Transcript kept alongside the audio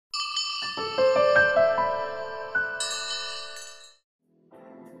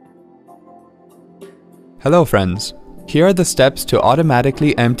Hello friends. Here are the steps to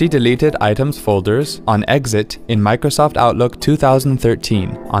automatically empty deleted items folders on Exit in Microsoft Outlook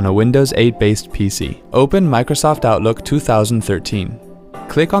 2013 on a Windows 8 based PC. Open Microsoft Outlook 2013.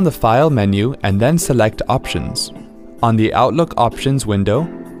 Click on the File menu and then select Options. On the Outlook Options window,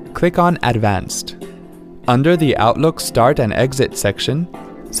 click on Advanced. Under the Outlook Start and Exit section,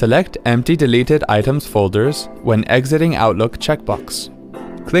 select Empty Deleted Items Folders when exiting Outlook checkbox.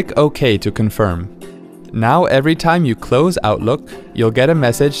 Click OK to confirm. Now every time you close Outlook, you'll get a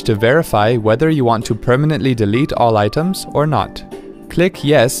message to verify whether you want to permanently delete all items or not. Click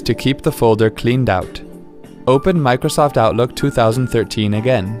Yes to keep the folder cleaned out. Open Microsoft Outlook 2013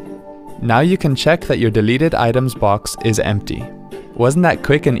 again. Now you can check that your deleted items box is empty. Wasn't that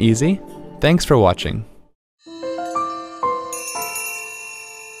quick and easy? Thanks for watching.